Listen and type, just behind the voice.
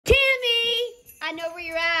where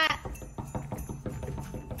you're at.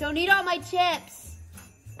 Don't eat all my chips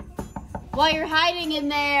while you're hiding in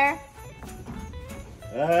there.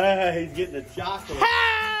 He's getting the chocolate.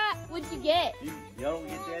 Ha! What'd you get? You don't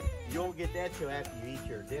get that. You don't get that till after you eat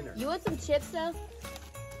your dinner. You want some chips though?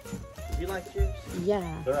 You like chips?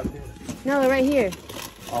 Yeah. They're up here. No, they're right here.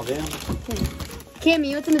 All them? Kim,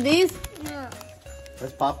 you want some of these? No.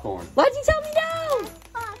 That's popcorn. Why'd you tell me no?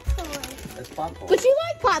 Popcorn. That's popcorn. But you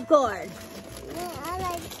like popcorn. Yeah, I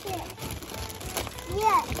like chips.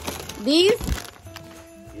 Yes. These?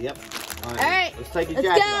 Yep. All right. Let's take your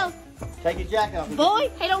Let's jacket go. off. Take your jacket off.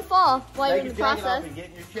 Boy, hey, don't fall while you're Take in your the jacket off process. and get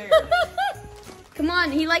in your chair. Come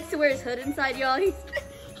on, he likes to wear his hood inside, y'all.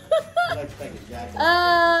 Let's take your jacket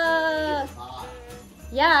off. It's hot.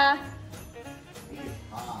 Yeah. It is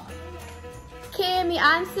hot. Kimmy,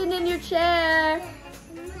 I'm sitting in your chair.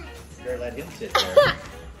 Better let him sit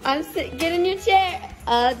there. Get in your chair.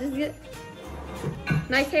 Just get...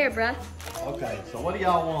 Nice hair, bruh. Okay, so what do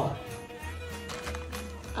y'all want?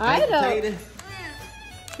 I Baked don't. potato?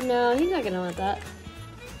 No, he's not gonna want that.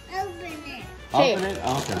 Open it. Open it?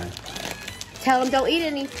 Okay. Tell him don't eat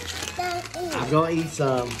any. Don't eat. I'm gonna eat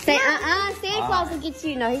some. Say, Santa Claus will get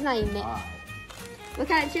you. No, he's not eating it. Alright. What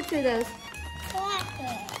kind of chips are those?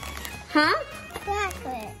 Chocolate. Huh?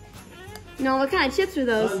 Chocolate. No, what kind of chips are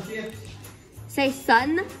those? Sun chips. Say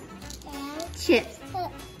sun And chips.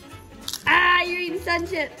 You're eating sun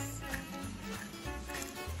chips.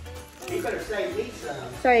 You better save me some.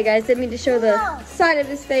 Sorry guys, didn't mean to show the No. side of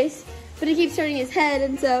his face, but he keeps turning his head,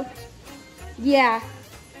 and so, yeah.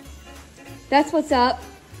 That's what's up.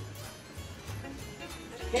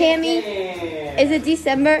 Tammy, is it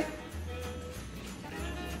December?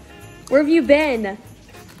 Where have you been?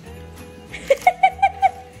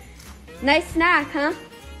 Nice snack, huh?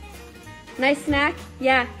 Nice snack?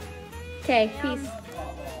 Yeah. Okay, peace.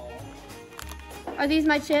 Are these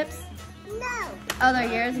my chips? no. Oh, they're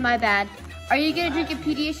yours? My bad. Are you gonna drink a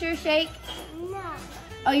Pediasure shake? No.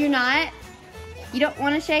 Oh, you're not? You don't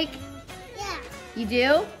want a shake? Yeah. You do?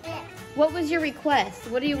 Yeah. What was your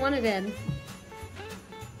request? What do you want it in?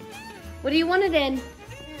 What do you want it in?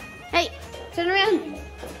 Hey, turn around.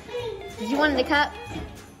 Did you want it in a cup?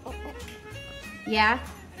 Yeah?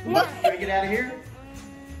 Drink it out of here.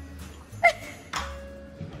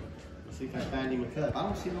 Let's see if I find him a cup. I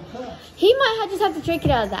don't see no cup. He might just have to drink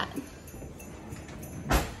it out of that.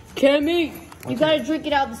 Kimmy, you gotta drink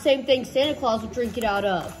it out of the same thing Santa Claus would drink it out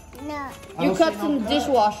of. No. I Your don't see cup's no in the cup.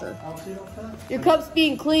 dishwasher. I don't see no cup. Your cup's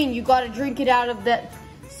being clean. You gotta drink it out of the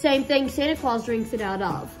same thing Santa Claus drinks it out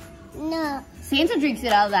of. No. Santa drinks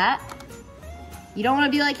it out of that. You don't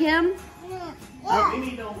want to be like him? No. Oh,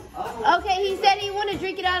 Mimi don't. I Okay, he said he wanted to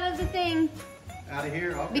drink it out of the thing don't. Out of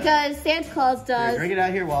here. Okay. because Santa Claus Here, does. drink it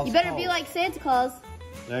out here while it's You better cold. be like Santa Claus.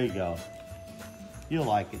 There you go. You'll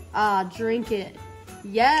like it. Drink it.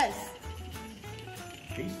 Yes.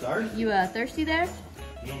 He's thirsty. You thirsty there?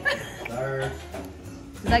 Thirst.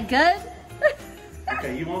 Is that good?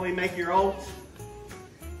 Okay, you want me to make your oats?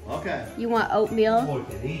 Okay. You want oatmeal? Boy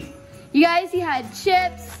can eat. You guys, he had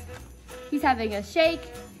chips. He's having a shake.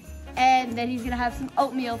 And then he's gonna have some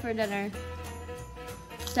oatmeal for dinner.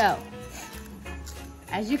 So,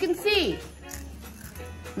 as you can see,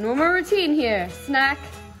 normal routine here. Snack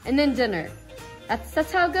and then dinner.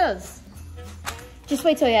 That's how it goes. Just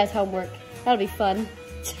wait till he has homework. That'll be fun.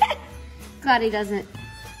 Glad he doesn't.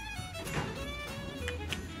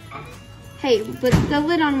 Hey, put the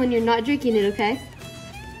lid on when you're not drinking it, okay?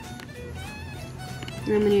 And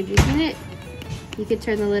then when you're drinking it, you can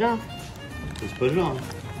turn the lid off. Just put it on.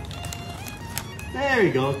 There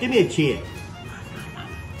you go. Give me a chip.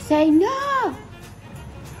 Say no!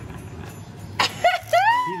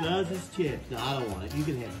 He loves his chips. No, I don't want it. You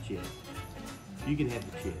can have the chips. You can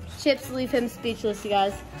have the chips. Chips leave him speechless, you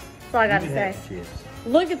guys. That's all I gotta You can say. have the chips.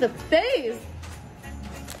 Look at the face!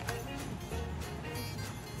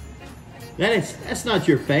 That's not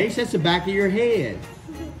your face. That's the back of your head.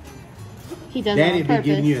 He does Daddy it be on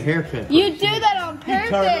giving purpose. you a haircut. You do that on You turn the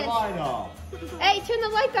purpose! light off. Hey, turn the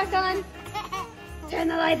light back on! Turn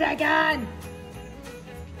the light back on!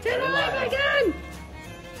 Turn the light back on!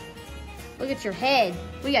 Look at your head.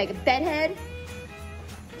 We got like a bed head.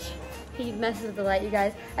 He messes with the light, you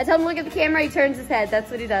guys. I tell him to look at the camera, he turns his head. That's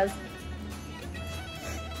what he does.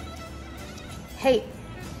 Hey,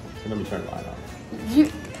 Let me turn the light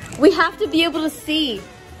off. we have to be able to see.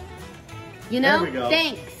 You know? There we go.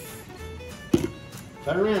 Thanks.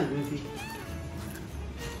 Turn around, Goofy.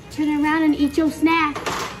 Turn around and eat your snack.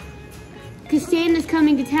 Because Santa's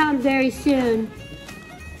coming to town very soon.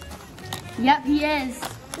 Yep, he is.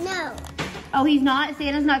 No. Oh, he's not?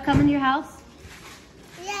 Santa's not coming to your house?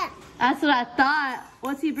 Yeah. That's what I thought.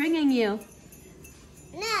 What's he bringing you?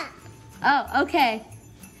 No. Oh, okay.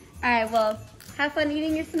 All right, well, have fun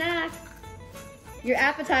eating your snack. Your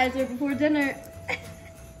appetizer before dinner.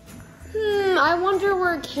 I wonder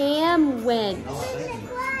where Cam went. I think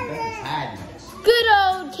it's hiding. Good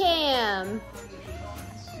old Cam.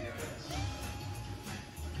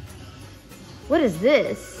 What is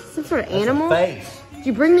this? Some sort of animal? That's a face. Did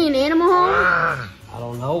you bring me an animal home? I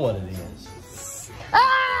don't know what it is.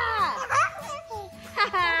 Ah!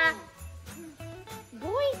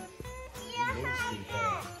 Boy,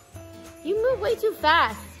 you move way too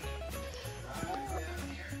fast.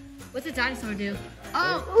 What's a dinosaur do?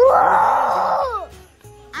 Oh!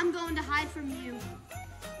 I'm going to hide from you.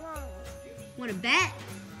 Want to bet?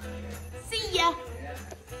 See ya.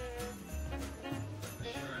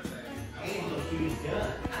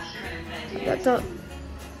 That's all.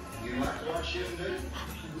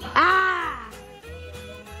 Ah!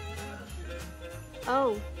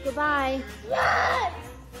 Oh, goodbye.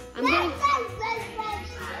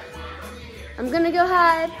 I'm gonna go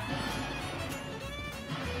hide.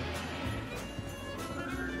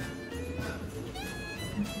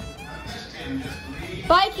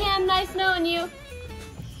 Bye, Cam. Nice knowing you.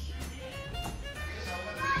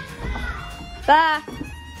 Bye.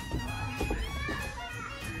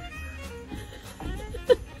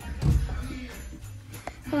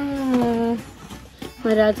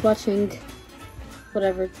 My dad's watching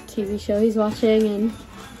whatever TV show he's watching, and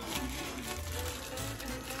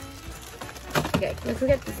okay, don't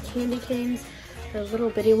forget these candy canes, the little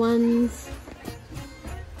bitty ones.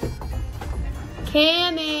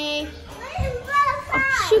 Cammy!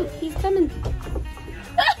 Oh shoot, he's coming.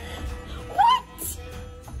 What?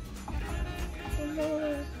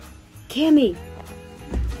 Cammy,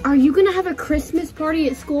 are you gonna have a Christmas party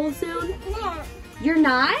at school soon? No. You're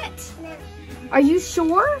not? No. Are you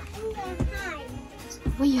sure? I'm gonna hide.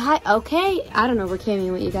 Will you hide? Okay. I don't know where Cammy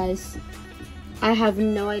went, you guys. I have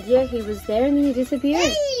no idea. He was there and then he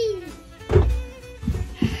disappeared.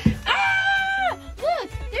 Ah! Look,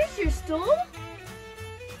 there's your stool.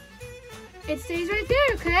 It stays right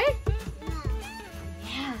there, okay? No.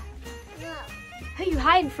 Yeah. No. Who are you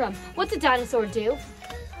hiding from? What's a dinosaur do?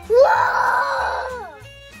 Whoa!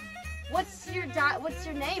 What's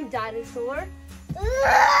your name, dinosaur?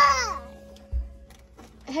 Whoa!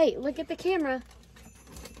 Hey, look at the camera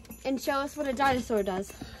and show us what a dinosaur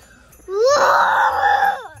does.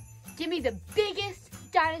 Whoa! Give me the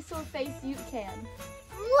biggest dinosaur face you can.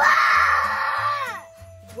 Whoa!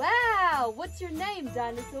 Wow, what's your name,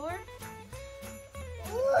 dinosaur?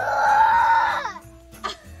 Whoa!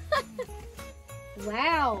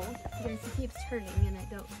 Wow. You guys, he keeps turning and I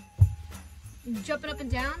don't. Jumping up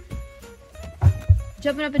and down?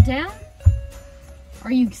 Jumping up and down?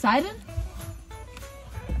 Are you excited?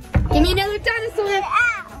 Give me another dinosaur.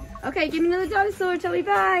 Ow! Okay, give me another dinosaur. Tell me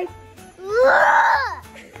bye. Whoa!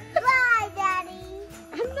 Bye, Daddy.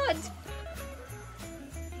 I'm not.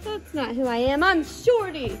 That's not who I am. I'm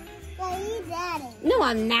Shorty. Are you Daddy? No,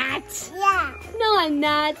 I'm not. Yeah. No, I'm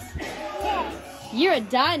not. Yeah. You're a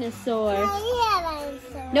dinosaur. Yeah,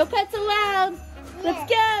 dinosaur. No pets allowed. Let's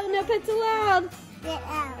go. No pets allowed. Get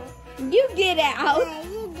out. You get out.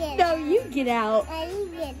 You get No, you get out. You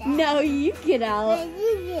get out. No, you get out.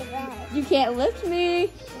 You get out. You can't lift me.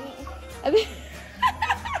 I mean,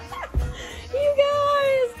 you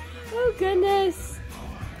guys. Oh, goodness.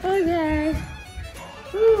 Okay.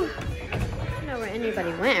 Whew. I don't know where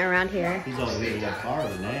anybody went around here. He's over here a little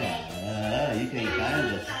farther now. You can't find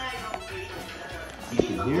us. You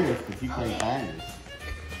can hear us, but you can't find us.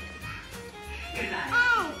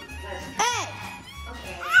 Hey!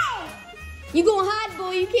 You gonna hide,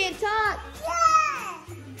 boy? You can't talk. Yeah.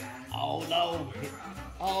 Oh no!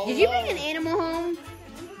 Oh, Did you bring an animal home?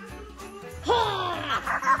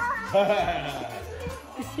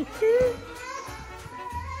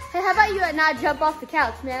 Hey, how about you not jump off the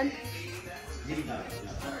couch, man?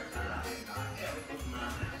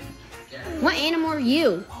 What animal are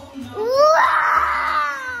you?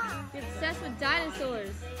 You're obsessed with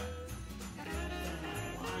dinosaurs.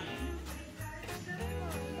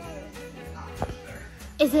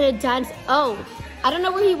 Is it a dinosaur? Oh, I don't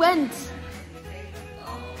know where he went.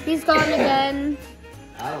 He's gone again.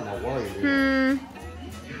 I don't know where he is.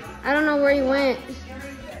 I don't know where he went.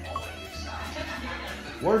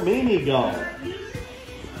 Where'd Mimi go?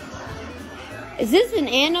 Is this an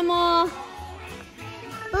animal?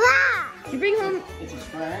 Did you bring home? It's a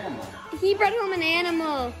spare animal. He brought home an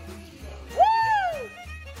animal. Woo!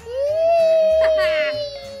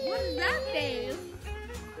 What is that face?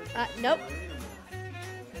 Nope.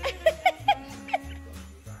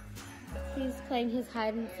 He's playing his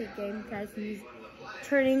hide and seek game, guys. He's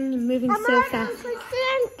turning and moving so fast.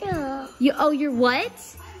 Santa. You're what?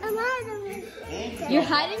 I'm hiding from Santa. You're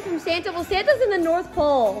hiding from Santa? Well, Santa's in the North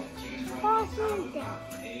Pole. Oh,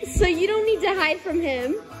 Santa. So you don't need to hide from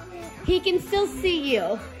him. He can still see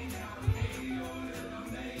you.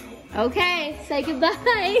 Okay, say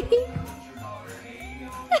goodbye.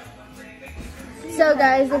 So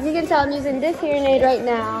guys, as you can tell, I'm using this hearing aid right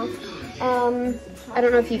now. I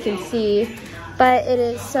don't know if you can see, but it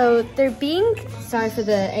is, so they're being, sorry for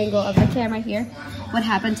the angle of the camera here, what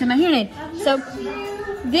happened to my hearing aid. So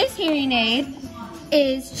this hearing aid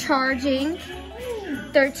is charging,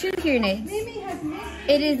 there are two hearing aids.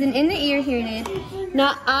 It is an in-the-ear hearing aid.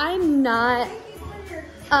 Now I'm not,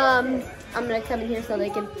 I'm gonna come in here so they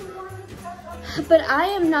can, but I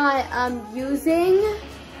am not using,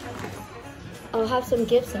 I'll have some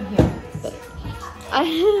gifts in here, but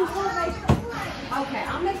Okay,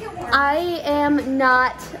 I'll make it work. I am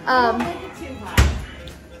not,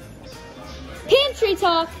 pantry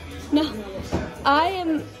talk. No,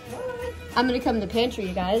 I'm gonna come to the pantry,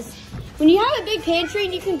 you guys. When you have a big pantry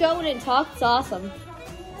and you can go in and talk, it's awesome.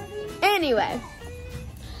 Anyway,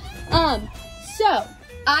 so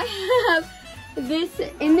I have this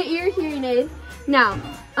in-the-ear hearing aid. Now,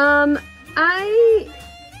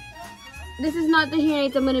 this is not the hearing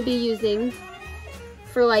aids I'm gonna be using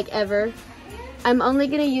for like ever. I'm only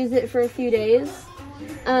gonna use it for a few days.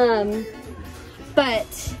 But,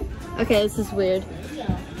 okay, this is weird.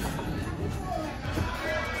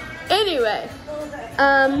 Anyway,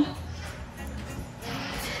 I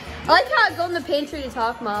like how I go in the pantry to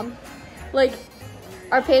talk, Mom. Like,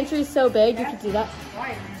 our pantry's so big, you could do that.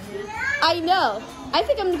 I know. I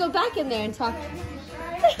think I'm gonna go back in there and talk.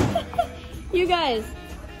 You guys,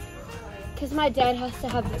 because my dad has to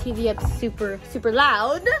have the TV up super, super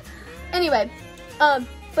loud. Anyway,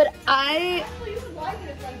 but I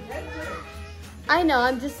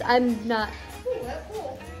know, I'm not.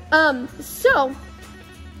 So,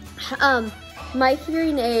 my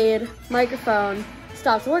hearing aid microphone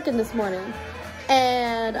stopped working this morning.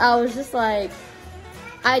 And I was just like,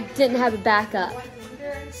 I didn't have a backup.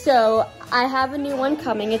 So, I have a new one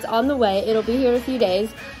coming. It's on the way. It'll be here in a few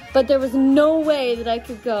days. But there was no way that I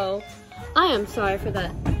could go. I am sorry for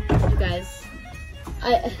that, you guys.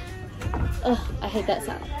 I hate that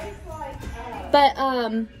sound. But,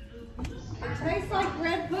 It tastes like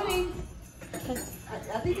bread pudding. I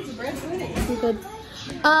think it's a bread pudding. it's good.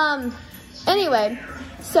 Anyway,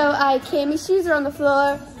 so Cammie's shoes are on the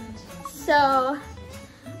floor. So,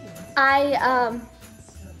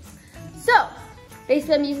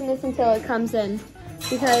 basically I'm using this until it comes in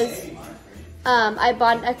because, I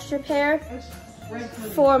bought an extra pair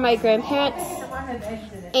for my grandparents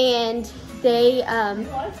and they,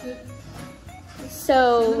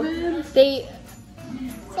 so they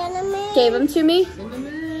Cinnamon. gave them to me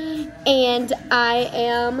and I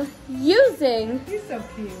am using, You're so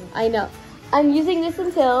cute. I know, I'm using this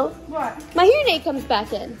until What? my hearing aid comes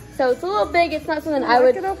back in. So it's a little big, it's not something I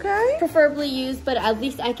would Okay. preferably use, but at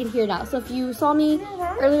least I can hear now. So if you saw me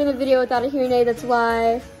earlier in the video without a hearing aid, that's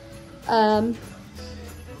why.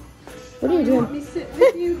 What are you You want doing? me to sit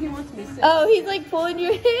with you? He wants me to sit. Oh, he's like pulling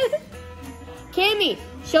your hand. Cammie,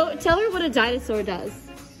 tell her what a dinosaur does.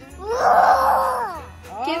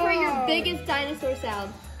 Give her your biggest dinosaur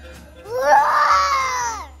sound.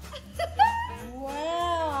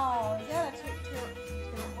 Wow. Is that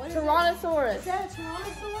what is Tyrannosaurus. Is that a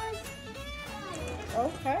Tyrannosaurus?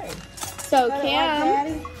 Okay. So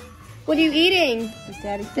Cam, what are you eating? Is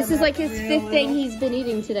Daddy This is like his fifth thing he's been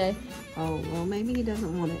eating today. Oh, well, maybe he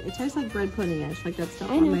doesn't want it. It tastes like bread pudding-ish, like that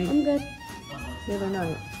stuff I know, made I'm good. the other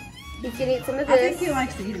night. He's gonna eat some of I think this. he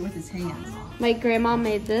likes to eat it with his hands. My grandma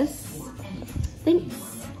made this. Thanks.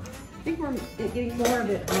 I think we're getting more of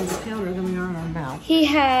it on the counter than we are in our mouth. He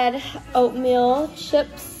had oatmeal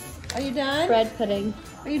chips, Are you done? bread pudding.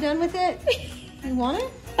 Are you done with it? You want it?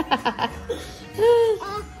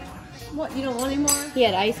 What, you don't want any more? He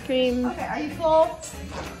had ice cream. Okay, are you full?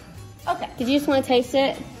 Okay. Did you just want to taste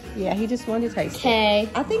it? Yeah, he just wanted to taste it. Okay.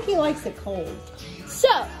 I think he likes it cold. So,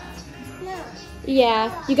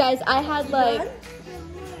 yeah, you guys, I had like, Done?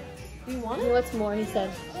 You want it? what's more, he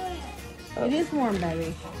said. It is warm,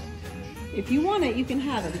 baby. If you want it, you can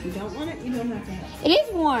have it. If you don't want it, you don't have to have It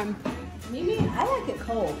is warm. it. Mimi, I like it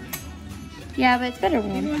cold. Yeah, but it's better You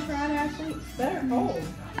warm. want to try it, Ashley? It's better cold.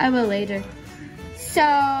 I will later. So,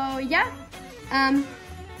 yeah,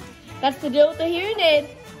 that's the deal with the hearing aid.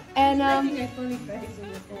 And, Making a funny face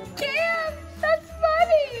in the camera. Cam, that's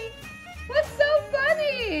funny. What's so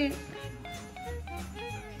funny?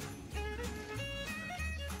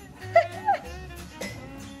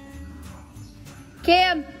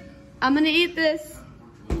 Cam, I'm gonna eat this.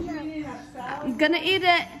 I'm gonna eat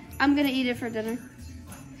it. I'm gonna eat it for dinner.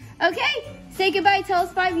 Okay, say goodbye. Tell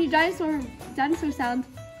us bye with your dinosaur sound.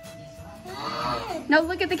 No,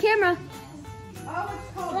 look at the camera. Oh,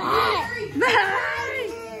 it's called blueberry.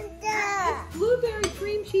 It's blueberry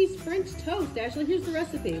cream cheese French toast. Ashley, here's the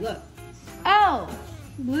recipe. Look. Oh,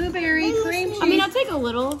 Blueberry cream cheese. I mean, I'll take a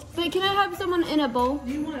little, but can I have someone in a bowl?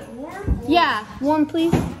 Do you want it warm? Yeah, warm,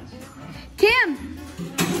 please. Kim,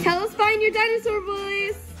 tell us bye in your dinosaur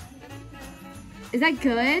voice. Is that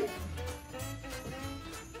good?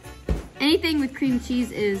 Anything with cream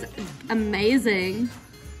cheese is amazing.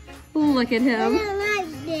 Look at I him. don't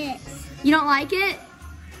like this. You don't like it?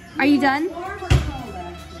 Are you done? Warm or cold,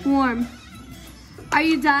 Ashley? Warm. Are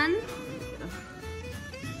you done?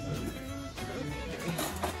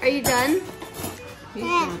 Are you done? He's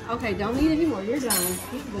done. Okay, don't eat anymore. You're done.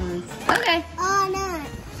 He's done. Okay. Oh,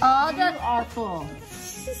 no. All done. Are full.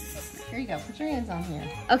 Here you go. Put your hands on here.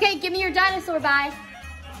 Okay, give me your dinosaur bye.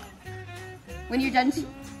 When you're done,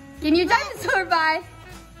 give me your dinosaur bye.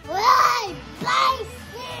 Bye. Bye,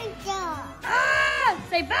 Santa. Ah,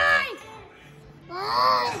 say bye.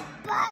 Bye.